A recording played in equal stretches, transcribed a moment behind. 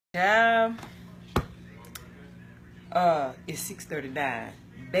Yeah. It's 6:39.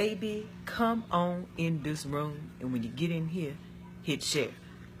 Baby, come on in this room, and when you get in here, hit share.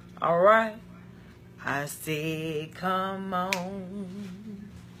 All right. I say, come on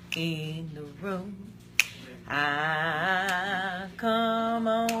in the room. Come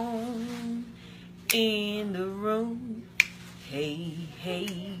on in the room. Hey,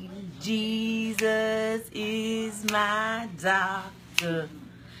 hey, Jesus is my doctor,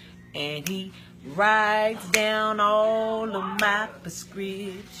 and he writes down all of my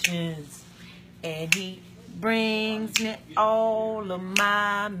prescriptions, and he brings me all of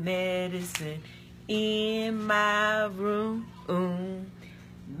my medicine in my room.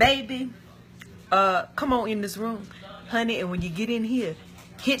 Baby, come on in this room, honey, and when you get in here,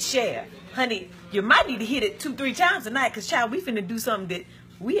 hit share. Honey, you might need to hit it 2-3 times tonight, because, child, we finna do something that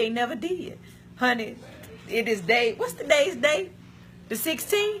we ain't never did. Honey, it is day, what's today's day? The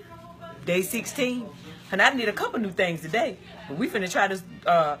 16th? Day 16. And I need a couple new things today. But we finna try this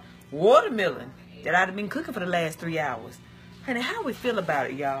watermelon that I've been cooking for the last 3 hours. Honey, how we feel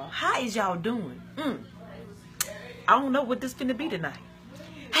about it, y'all? How is y'all doing? I don't know what this finna be tonight.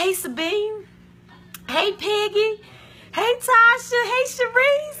 Hey, Sabine. Hey, Peggy. Hey, Tasha. Hey,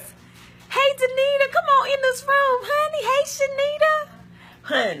 Sharice. Hey, Danita. Come on in this room, honey. Hey, Shanita.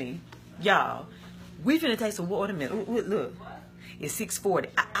 Honey, y'all, we finna taste some watermelon. Look. It's 6:40.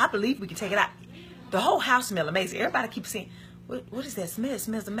 I believe we can take it out. The whole house smells amazing. Everybody keeps saying, what is that smell? It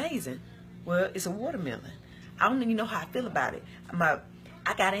smells amazing. Well, it's a watermelon. I don't even know how I feel about it. I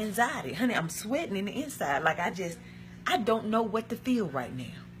got anxiety. Honey, I'm sweating in the inside. Like, I don't know what to feel right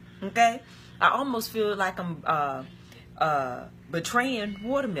now. Okay? I almost feel like I'm betraying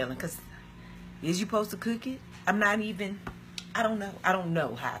watermelon, because is you supposed to cook it? I don't know. I don't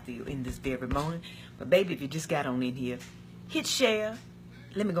know how I feel in this very moment. But, baby, if you just got on in here, hit share.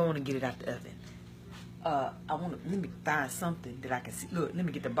 Let me go on and get it out the oven. Let me find something that I can see. Look, let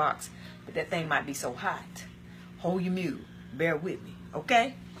me get the box. But that thing might be so hot. Hold your mute. Bear with me,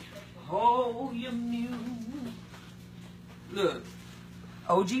 okay? Hold your mute. Look,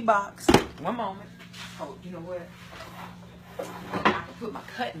 OG box. One moment. Oh, you know what? I can put my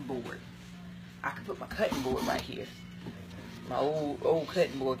cutting board. I can put my cutting board right here. My old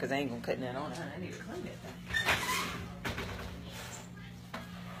cutting board, because I ain't gonna cut nothing on it. I need to clean that thing.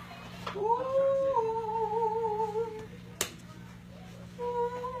 Ooh.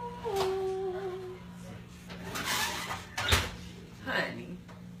 Honey,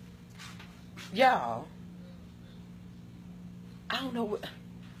 y'all, I don't know what.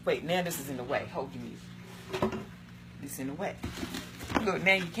 Wait, now this is in the way. Hold your mute. This is in the way. Look,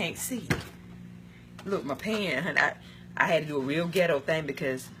 now you can't see. Look, my pan, honey, I had to do a real ghetto thing,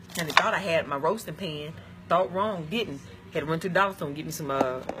 because, honey, thought I had my roasting pan. Thought wrong, didn't. Had to run to the dollar store and get me some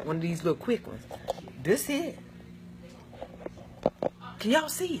one of these little quick ones. This it. Can y'all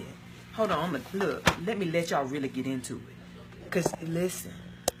see it? Hold on, look. Let me let y'all really get into it. Cause listen,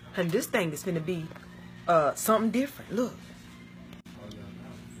 honey, this thing is finna be something different. Look.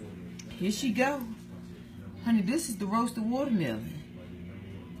 Here she go. Honey, this is the roasted watermelon.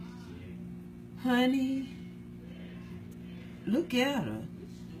 Honey, look at her.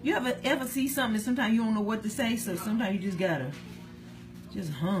 You ever see something and sometimes you don't know what to say, so sometimes you just gotta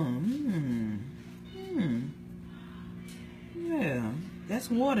hum. Yeah, that's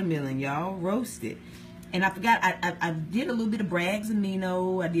watermelon, y'all, roasted. And I forgot, I did a little bit of Bragg's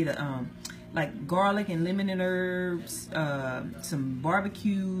amino. I did a like garlic and lemon and herbs, some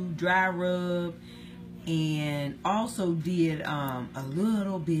barbecue dry rub, and also did a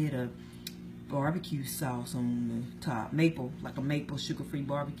little bit of barbecue sauce on the top, maple, like a maple sugar-free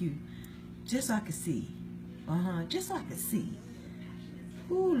barbecue, just so I could see. Just so I could see.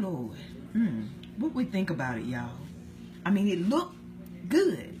 Oh Lord. What we think about it, y'all? I mean, it looked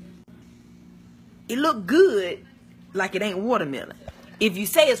good. It looked good, like it ain't watermelon. If you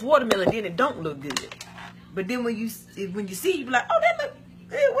say it's watermelon, then it don't look good. But then when you see, you be like, oh, that look,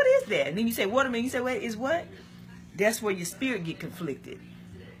 what is that? And then you say watermelon, you say, wait, is what? That's where your spirit get conflicted.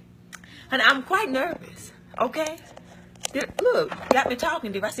 And I'm quite nervous, okay? Look, got me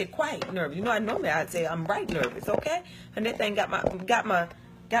talking. If I said quite nervous, you know, normally I'd say I'm right nervous, okay? And that thing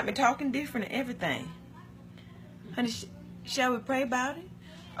got me talking different and everything. Honey, shall we pray about it?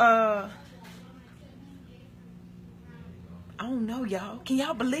 I don't know, y'all. Can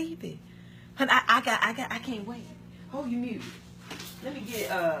y'all believe it? Honey, I can't wait. Hold your mute. Let me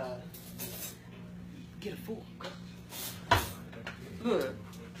get a fork. Look,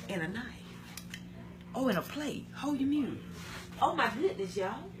 and a knife. Oh, and a plate. Hold your mute. Oh my goodness,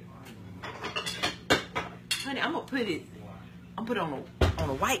 y'all. Honey, I'm gonna I'm put it on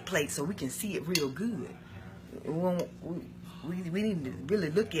a white plate so we can see it real good. We need to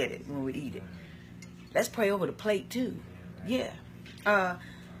really look at it when we eat it. Let's pray over the plate too. Yeah.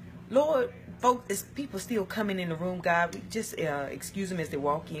 Lord, folks, as people still coming in the room, God, we just excuse them as they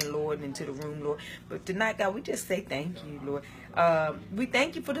walk in, Lord, into the room, Lord. But tonight, God, we just say thank you, Lord. We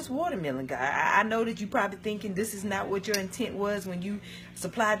thank you for this watermelon, God. I know that you probably thinking this is not what your intent was when you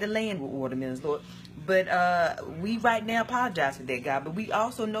supplied the land with watermelons, Lord. But we right now apologize for that, God. But we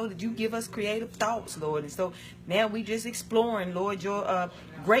also know that you give us creative thoughts, Lord. And so now we just exploring, Lord, your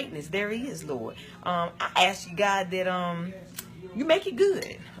greatness. There he is, Lord. I ask you, God, that you make it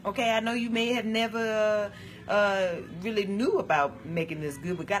good. Okay, I know you may have never really knew about making this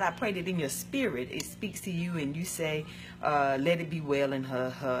good, but God, I pray that in your spirit it speaks to you and you say, let it be well in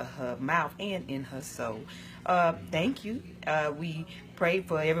her mouth and in her soul. Thank you. We pray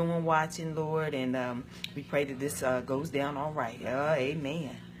for everyone watching, Lord, and we pray that this goes down all right.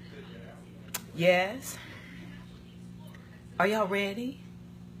 Amen. Yes. Are y'all ready?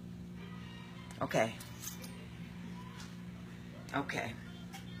 Okay. Okay.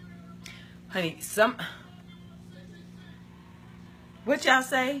 Honey, what y'all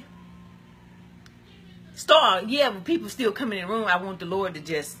say? Star, yeah, but people still coming in the room. I want the Lord to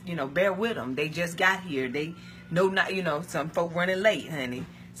just, bear with them. They just got here. They know not, some folk running late, honey.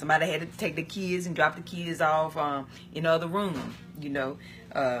 Somebody had to take the kids and drop the kids off in the other room, get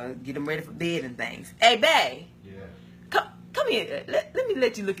them ready for bed and things. Hey, babe. Yeah. Come here. Let me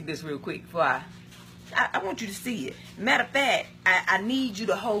let you look at this real quick before I want you to see it. Matter of fact, I need you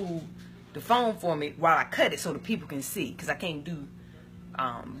to hold the phone for me while I cut it so the people can see, because I can't do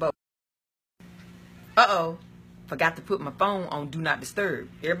both. Uh-oh. Forgot to put my phone on Do Not Disturb.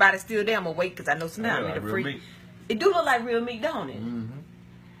 Everybody still there? I'm going to wait because I know sometimes I'm free. Meat. It do look like real meat, don't it? Mm-hmm.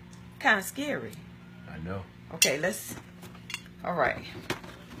 Kind of scary. I know. Okay, let's... All right.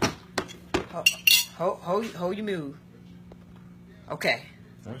 Hold your move. Okay.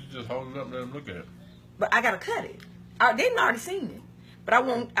 Why don't you just hold it up and let them look at it? But I gotta cut it. They didn't already seen it. But I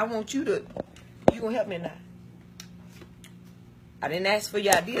want you to. You gonna help me now? I didn't ask for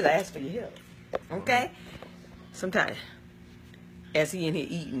your ideas. I asked for your help. Okay. Sometimes, as he in here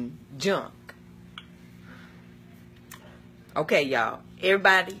eating junk. Okay, y'all.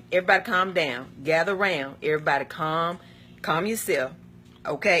 Everybody, calm down. Gather around. Everybody, calm yourself.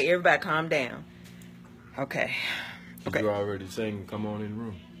 Okay. Everybody, calm down. Okay. You already saying, "Come on in the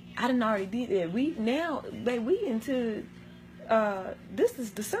room." I didn't already did that. We into this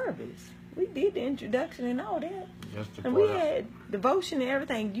is the service. We did the introduction and all that. That's the and part we had devotion and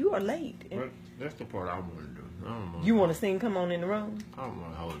everything. You are late. Well, that's the part I want to do. I don't want you want to sing Come On in the Room? I don't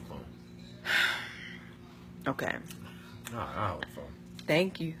want to hold the phone. Okay. No, I hold the phone.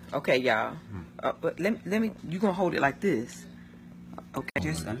 Thank you. Okay, y'all. But let me. You gonna hold it like this? Okay.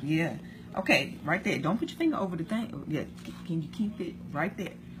 Just yeah. Okay, right there. Don't put your finger over the thing. Yeah. Can you keep it right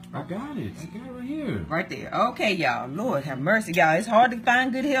there? I got it. I got it right here. Right there. Okay, y'all. Lord have mercy, y'all. It's hard to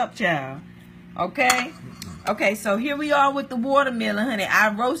find good help, child. Okay? Okay, so here we are with the watermelon, honey. I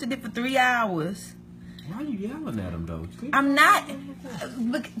roasted it for 3 hours. Why are you yelling at him, though? I'm not.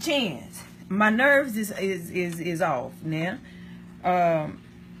 Look, Chance. My nerves is off now. Oh.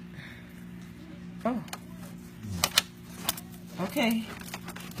 Okay.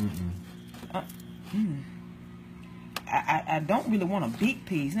 I don't really want a big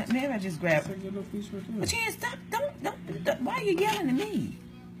piece. Maybe I just grab it. But Chance, stop! Don't! Why are you yelling at me?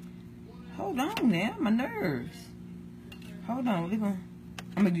 Hold on now, my nerves. Hold on,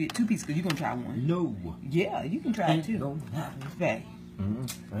 I'm gonna get 2 pieces because you're gonna try one. No. Yeah, you can try it too. Back.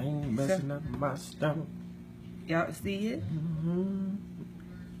 I ain't messing up my stomach. Y'all see it?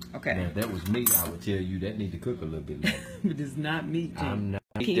 Okay. Now, if that was me, I would tell you that need to cook a little bit longer. But it's not meat. I'm not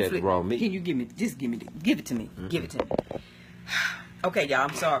that raw meat. Can you give it to me. Give it to me. Okay, y'all,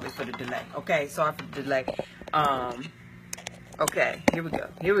 I'm sorry for the delay. Okay, sorry for the delay. Okay, here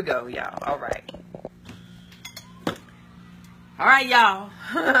we go, y'all. All right. All right, y'all.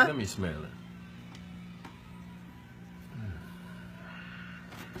 Let me smell it.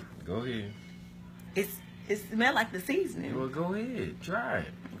 Go ahead. It smells like the seasoning. Well, go ahead. Try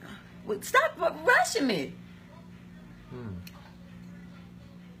it. Well, stop rushing me.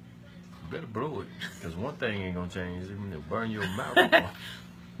 Better blow it, because one thing ain't gonna change. It's gonna burn your mouth off.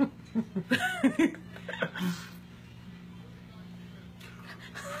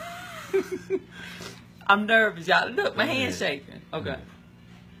 I'm nervous, y'all. Look, my hand's shaking. Okay.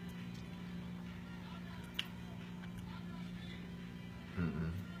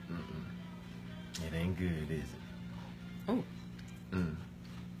 It ain't good, is it? Oh.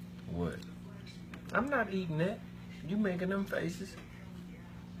 What? I'm not eating that. You making them faces?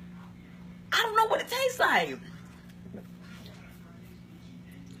 I don't know what it tastes like.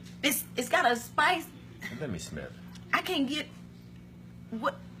 It's got a spice. Let me smell it. I can't get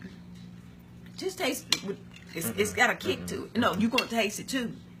what. Just taste it. It's got a kick to it. No, you gonna taste it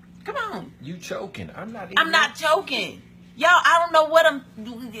too. Come on. You choking? I'm not. I'm not choking. Y'all, I don't know what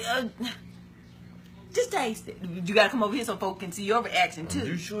I'm. Just taste it. You gotta come over here so folks can see your reaction too.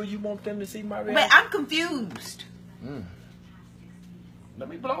 You sure you want them to see my reaction? But I'm confused. Let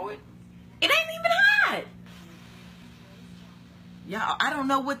me blow it. It ain't even hot. Y'all, I don't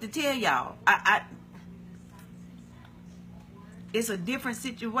know what to tell y'all. It's a different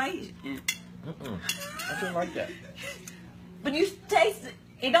situation. I don't like that. But you taste it.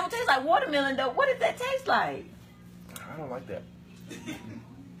 It don't taste like watermelon though. What does that taste like? I don't like that.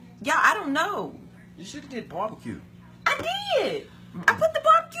 Y'all, I don't know. You should have did barbecue. I did. I put the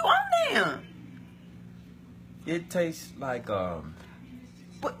barbecue on there. It tastes like But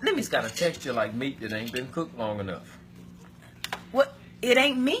let me it's got a texture like meat that ain't been cooked long enough. What? It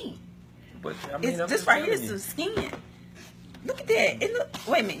ain't meat. But I mean, It's this right here is some skin. Look at that. It look.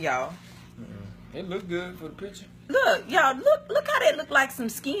 Wait a minute, y'all. It look good for the picture. Look, y'all. Look how that look like some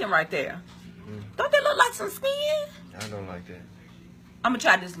skin right there. Don't that look like some skin? I don't like that. I'm gonna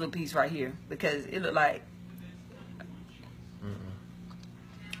try this little piece right here because it look like.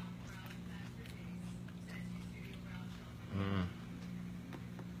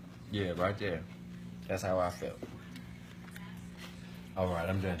 Yeah, right there. That's how I felt. All right,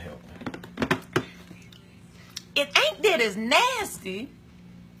 I'm done helping. It ain't that it's nasty.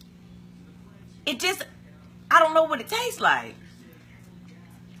 It just, I don't know what it tastes like.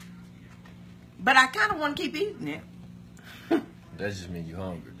 But I kind of want to keep eating it. That just means you're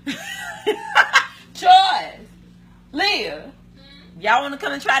hungry. Choice. Leah, y'all want to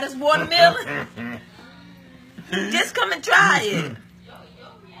come and try this watermelon? Just come and try it.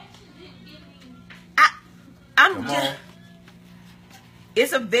 I'm just.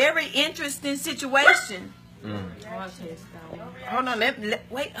 It's a very interesting situation. Hold on,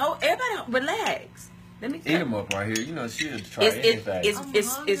 wait. Everybody, relax. Let me eat them up right here. You know she'll try anything.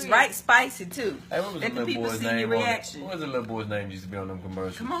 It's right spicy too. Hey, what was Let the the little people boy's see name? your reaction. What was the little boy's name used to be on them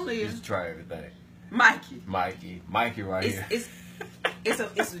commercials? Come on, Leah. He used to try everything. Mikey. Mikey right here. It's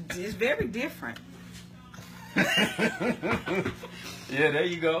very different. Yeah, there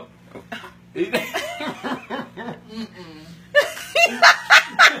you go.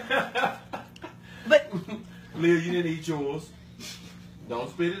 But Leah, you didn't eat yours. Don't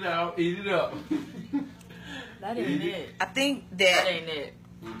spit it out. Eat it up. That ain't it. I think That ain't it.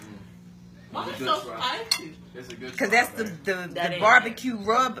 Why It's so spicy. It's a good because that's the barbecue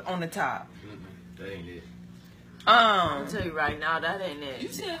rub on the top. That ain't it. I'll tell you right now, that ain't it. You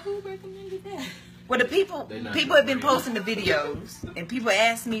said who recommended that? Well, the people have been posting the videos, and people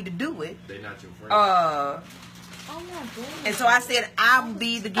asked me to do it. They not your friend. I'm not doing And so I said I'll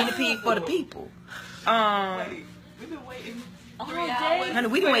be the guinea pig for the people. Wait, we've been waiting 3 hours. Honey,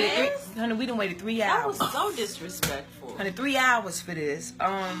 we done waited 3 That hours. was so disrespectful. Honey, 3 hours for this.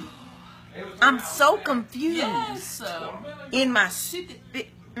 I'm so confused Yes. in my.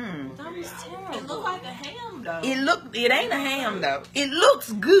 That was terrible. It looked like a ham, though. It ain't a ham though. It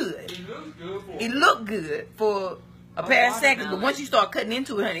looks good. It looked good for a pair of seconds, but once you start cutting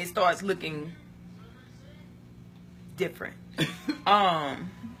into it, honey, it starts looking different.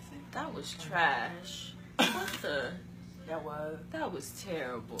 That was trash. What the? That was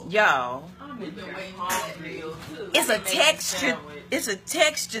terrible. Y'all, I'm been waiting hungry too. it's a They made texture. sandwich. It's a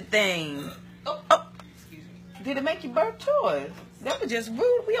texture thing. Oh, Excuse me. did it make you burp toys? That was just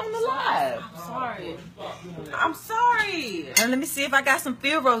rude. We on the live. I'm sorry. I'm sorry. Now, let me see if I got some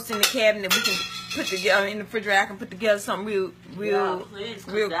field roast in the cabinet. We can put together in the refrigerator. I can put together something real please,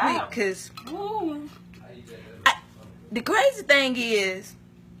 quick. Cause the crazy thing is,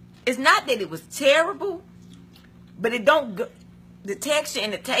 it's not that it was terrible, but it don't go, the texture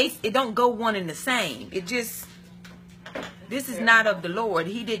and the taste, it don't go one and the same. It just, this is not of the Lord.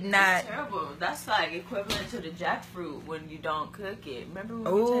 He did not. It's terrible. That's like equivalent to the jackfruit when you don't cook it. Remember when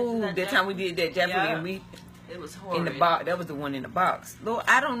we Oh, tasted that time we did that jackfruit Yeah. and we It was horrible. in the box. That was the one in the box. Lord,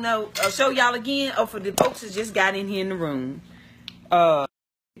 I don't know. I'll show y'all again. Oh, for the folks that just got in here in the room.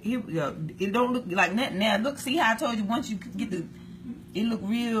 Here we go. It don't look like nothing now. Look, see how I told you once you get the, it look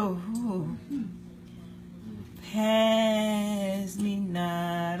real. Ooh. Pass me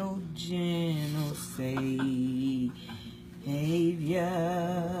not, oh gentle Savior.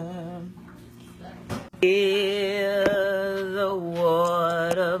 Hear the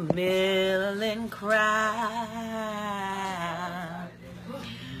watermelon cry.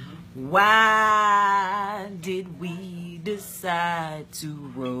 Why did we decide to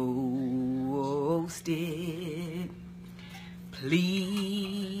roast it,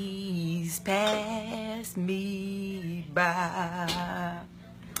 please pass me by.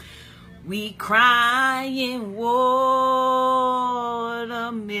 We crying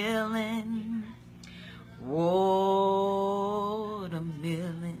watermelon,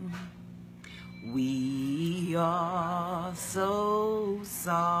 watermelon. We are so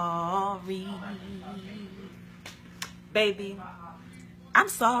sorry. Baby, I'm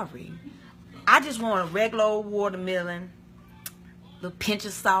sorry. I just want a regular old watermelon, little pinch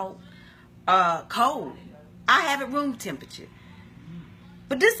of salt, cold. I have it room temperature.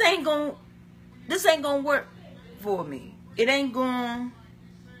 But this ain't gonna work for me. It ain't gonna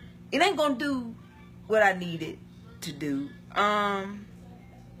do what I need it to do.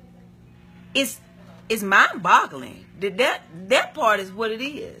 It's mind-boggling. That part is what it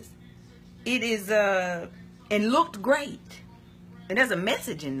is. It is and looked great. And there's a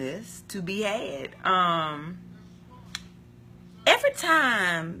message in this to be had. Every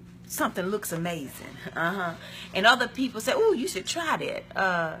time something looks amazing, and other people say, "Oh, you should try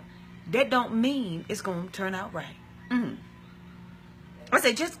that." That don't mean it's gonna turn out right. I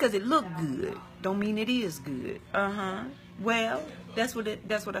say just because it looked good, don't mean it is good. Well, that's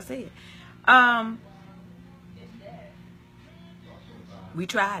what I said. We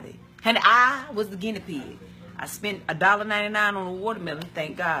tried it, and I was the guinea pig. I spent $1.99 on a watermelon.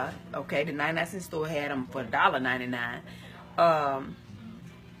 Thank God. Okay, the 99-cent store had them for $1.99.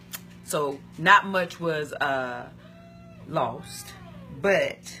 So not much was lost.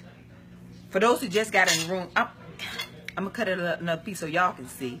 But for those who just got in the room, I'm gonna cut it another piece so y'all can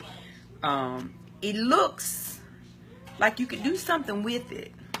see. It looks like you could do something with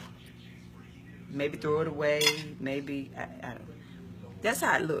it. Maybe throw it away. Maybe I don't know. That's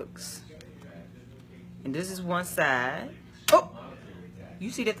how it looks. And this is one side. Oh, you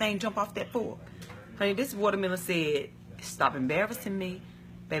see that thing jump off that fork? Honey, this watermelon said, "Stop embarrassing me."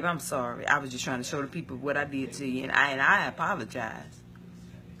 Baby, I'm sorry. I was just trying to show the people what I did to you, and I apologize.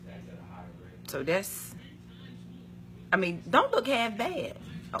 So that's, I mean, don't look half bad.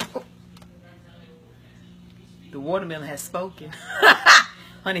 Oh. The watermelon has spoken.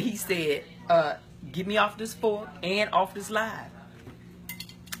 Honey, he said, "Get me off this fork and off this live."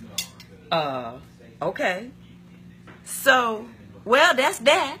 Okay. So, well, that's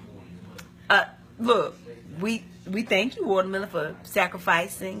that. Look, we thank you, watermelon, for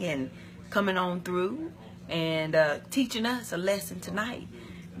sacrificing and coming on through and teaching us a lesson tonight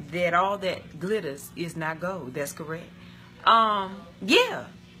that all that glitters is not gold. That's correct. Yeah.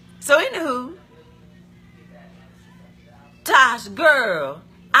 So, anywho, Tosh, girl,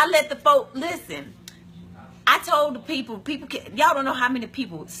 I let the folk listen. I told the people y'all don't know how many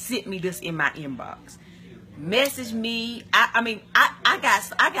people sent me this in my inbox. Message me. I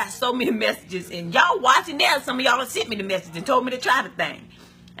got so many messages, and y'all watching that. Some of y'all sent me the message and told me to try the thing.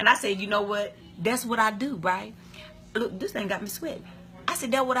 And I said, you know what? That's what I do, right? Look, this thing got me sweating. I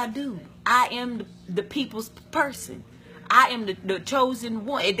said, that's what I do. I am the people's person. I am the chosen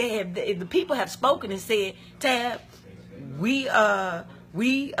one. The people have spoken and said, Tab, we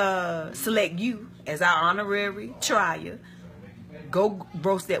select you as our honorary trier. Go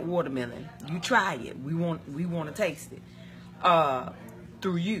roast that watermelon. You try it. We want to taste it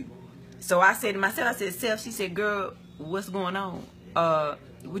through you. So I said to myself, I said, Self, she said, girl, what's going on? What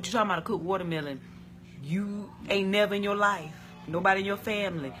you talking about to cook watermelon? You ain't never in your life, nobody in your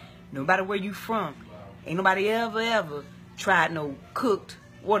family, nobody where you from, ain't nobody ever tried no cooked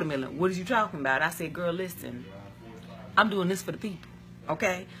watermelon. What is you talking about? I said, girl, listen, I'm doing this for the people,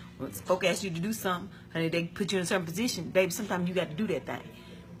 okay? When folk ask you to do something, honey, they put you in a certain position, baby, sometimes you got to do that thing.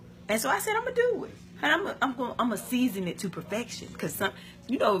 And so I said, I'm going to do it. And I'm gonna season it to perfection. Because,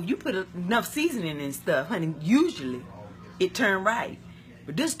 you know, if you put enough seasoning and stuff, honey, usually it turned right.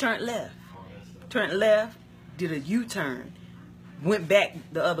 But this turned left. Turned left, did a U-turn, went back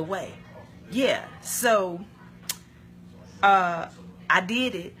the other way. Yeah, so I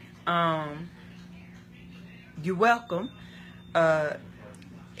did it. You're welcome.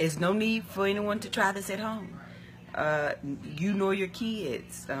 There's no need for anyone to try this at home. You nor your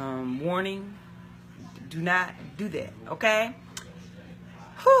kids. Warning, do not do that, okay?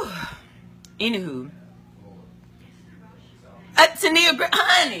 Whew. Anywho. Tania,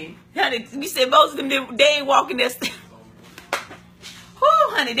 honey, you said most of them, they ain't walking their step.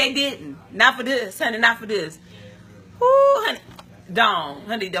 Whew, honey, they didn't. Not for this, honey, not for this. Whew, honey. Dawn,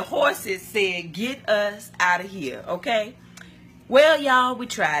 honey, the horses said, get us out of here, okay? Well, y'all, we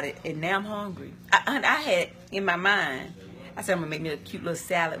tried it, and now I'm hungry. I had in my mind, I said I'm going to make me a cute little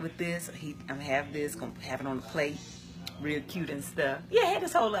salad with this. I'm going to have this, going to have it on the plate. real cute and stuff. Yeah, I had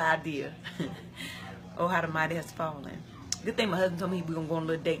this whole idea. Oh, how the mighty has fallen. Good thing my husband told me we're gonna go on a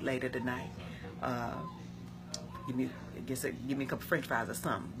little date later tonight. Give me a couple French fries or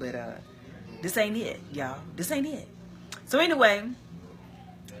something. But this ain't it, y'all. This ain't it. So anyway,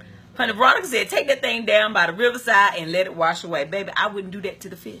 honey, Veronica said, take that thing down by the riverside and let it wash away. Baby, I wouldn't do that to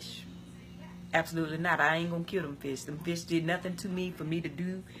the fish. Absolutely not. I ain't gonna kill them fish. Them fish did nothing to me for me to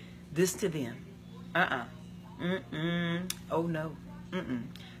do this to them. Oh no.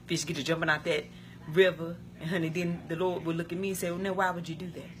 Fish get to jumping out that river, and honey, then the Lord would look at me and say, well, now why would you do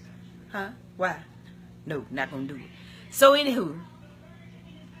that? Huh? Why? No, not gonna do it. So anywho,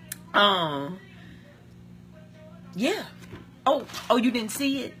 yeah. Oh, you didn't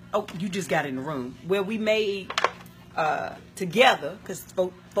see it? Oh, you just got in the room. Well, we made together, because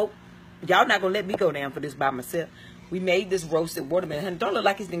folk, y'all not gonna let me go down for this by myself. We made this roasted watermelon. Honey, don't look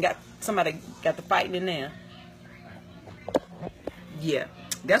like somebody got the fighting in there. Yeah,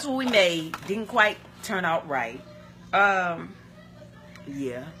 that's what we made. Didn't quite turn out right.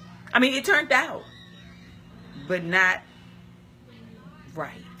 Yeah. I mean, it turned out, but not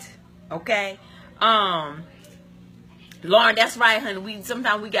right. Okay. Lauren, that's right, honey.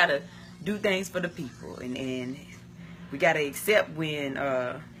 Sometimes we gotta do things for the people, and we gotta accept when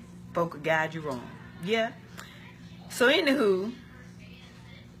folk will guide you wrong. Yeah. So anywho,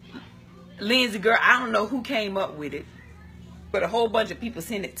 Lindsay, girl, I don't know who came up with it, but a whole bunch of people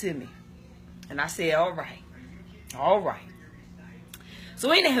sent it to me, and I said, all right. So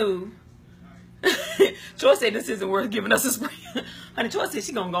anywho, Troy said this isn't worth giving us a spring. Honey, Troy said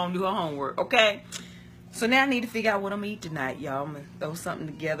she's gonna go and do her homework. Okay. So now I need to figure out what I'm gonna eat tonight, y'all. I'm gonna throw something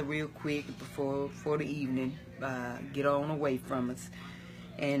together real quick before the evening get on away from us.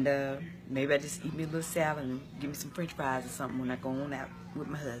 And maybe I just eat me a little salad and give me some French fries or something when I go on out with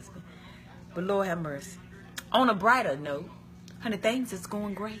my husband. But Lord have mercy. On a brighter note, honey, things is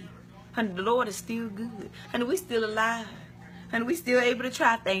going great. Honey, the Lord is still good. Honey, we still alive. Honey, we still able to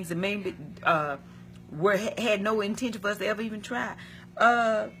try things that maybe had no intention for us to ever even try.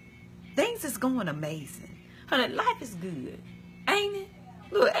 Things is going amazing. Honey, life is good. Ain't it?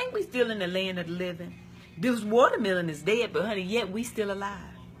 Look, ain't we still in the land of the living? This watermelon is dead, but honey, yet we still alive.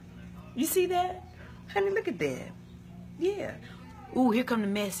 You see that? Honey, look at that. Yeah. Ooh, here come the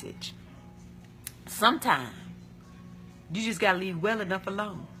message. Sometimes you just gotta leave well enough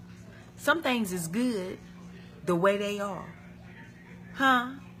alone. Some things is good the way they are.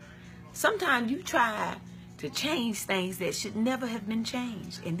 Huh? Sometimes you try to change things that should never have been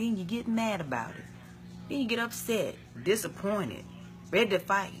changed, and then you get mad about it. Then you get upset, disappointed, ready to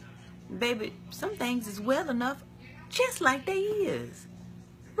fight. Baby, some things is well enough just like they is.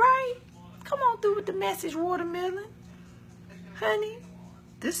 Right? Come on through with the message, watermelon. Honey,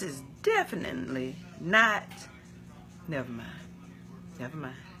 this is definitely not... Never mind. Never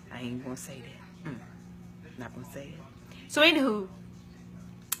mind. I ain't gonna say that. Not gonna say it. So anywho,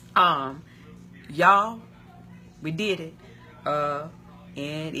 y'all, we did it.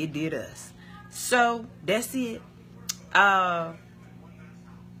 And it did us. So that's it.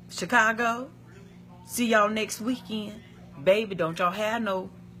 Chicago, see y'all next weekend. Baby, don't y'all have no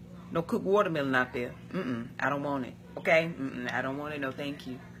cooked watermelon out there. I don't want it. Okay? I don't want it. No, thank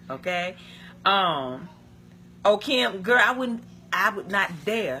you. Okay? Oh, Kim, girl, I would not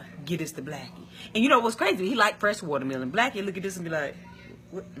dare get this to Blackie. And you know what's crazy? He like fresh watermelon. Blackie look at this and be like,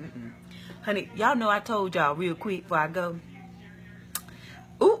 what? Honey, y'all know I told y'all real quick before I go.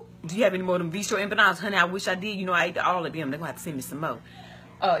 Ooh, do you have any more of them V-Shore empanadas? Honey, I wish I did. You know, I ate all of them. They're going to have to send me some more.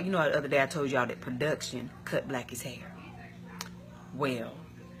 You know, the other day I told y'all that production cut Blackie's hair. Well,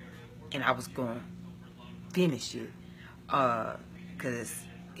 and I was going to finish it. Because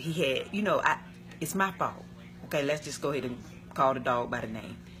he had, you know, it's my fault. Okay, let's just go ahead and call the dog by the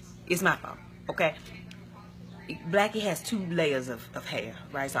name. It's my fault. Okay? Blackie has 2 layers of hair,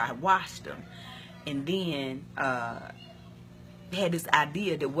 right? So I washed them. And then had this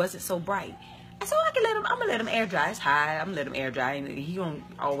idea that wasn't so bright. And so I'm gonna let him air dry. It's high. I'm gonna let him air dry. And he don't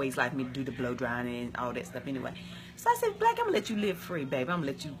always like me to do the blow drying and all that stuff anyway. So I said, Blackie, I'm gonna let you live free, baby. I'm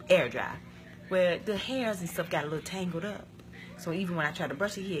gonna let you air dry. Where the hairs and stuff got a little tangled up. So even when I tried to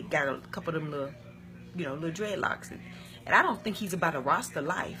brush it, he had got a couple of them little, you know, little dreadlocks. And I don't think he's about a Rasta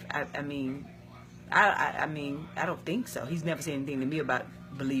life. I mean, I don't think so. He's never said anything to me about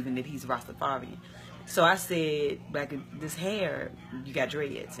believing that he's Rastafarian. So I said, Blackie, this hair, you got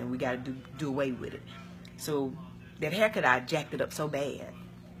dreads, and we got to do away with it. So that haircut, I jacked it up so bad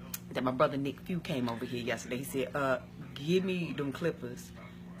that my brother Nick Few came over here yesterday. He said, give me them clippers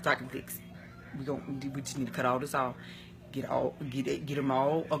so I can fix it. We just need to cut all this off. Get him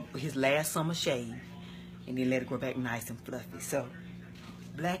all his last summer shave. and then let it grow back nice and fluffy. So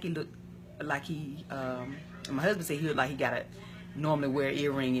Blackie looked like he, my husband said he looked like he got a normally wear an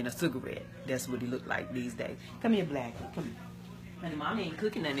earring and a cigarette. That's what he looked like these days. Come here, Blackie. Come here. Honey, Mommy ain't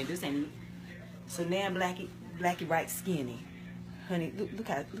cooking nothing. This ain't. So now Blackie right skinny. Honey, look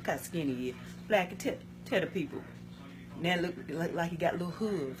how skinny he is. Blackie, tell the people. Now look like he got little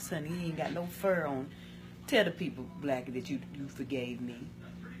hooves, honey. He ain't got no fur on. Tell the people, Blackie, that you forgave me.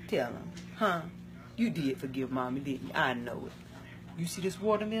 Tell them, huh? You did forgive Mommy, didn't you? I know it. You see this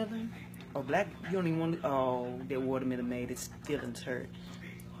watermelon? Oh, Blackie, you don't even want to. Oh, that watermelon made his feelings hurt.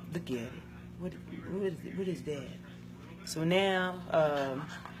 Look at it. What is that? So now,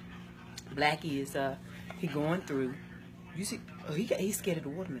 Blackie is he going through. You see? Oh, he's scared of the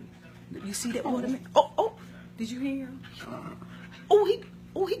watermelon. You see that watermelon? Oh, did you hear him? Oh,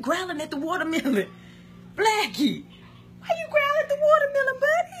 he growling at the watermelon. Blackie, why you growling at the watermelon,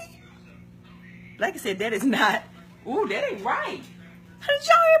 buddy? Blackie said that is not. Ooh, that ain't right. How did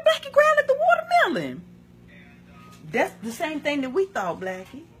y'all hear Blackie growl at the watermelon? That's the same thing that we thought,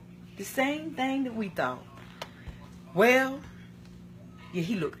 Blackie. The same thing that we thought. Well, yeah,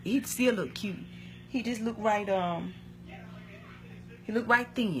 he still look cute. He just looked right, he looked right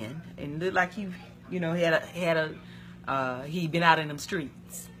thin and looked like he been out in them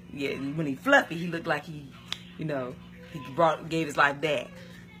streets. Yeah, when he fluffy, he looked like he gave his life back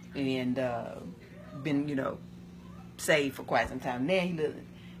and been, saved for quite some time. Now he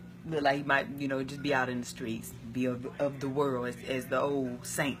look like he might, just be out in the streets, be of the world, as the old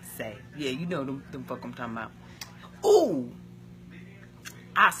saints say. Yeah, you know them fuck I'm talking about. Ooh,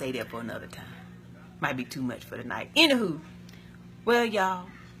 I'll say that for another time. Might be too much for tonight. Anywho, well, y'all,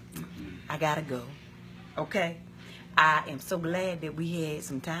 I gotta go. Okay? I am so glad that we had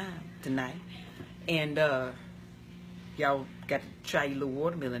some time tonight. And y'all got to try your little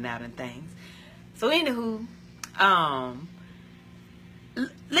watermelon out and things. So anywho,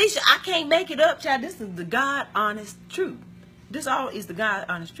 Leisha, I can't make it up, child. This is the God honest truth. This all is the God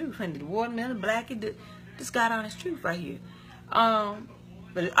honest truth. Honey, the watermelon, Blackie, this God honest truth right here.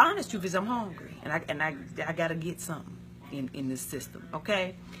 But the honest truth is I'm hungry, and I gotta get something in this system.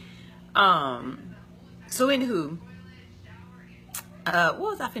 Okay. So anywho, what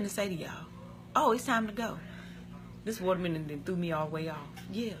was I finna say to y'all? Oh, it's time to go. This watermelon then threw me all the way off.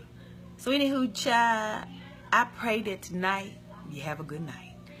 Yeah. So anywho, child, I pray that tonight you have a good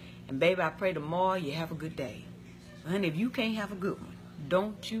night. And baby, I pray tomorrow you have a good day. Honey, if you can't have a good one,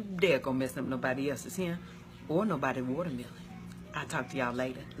 don't you dare go mess up nobody else's here or nobody watermelon. I'll talk to y'all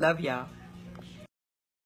later. Love y'all.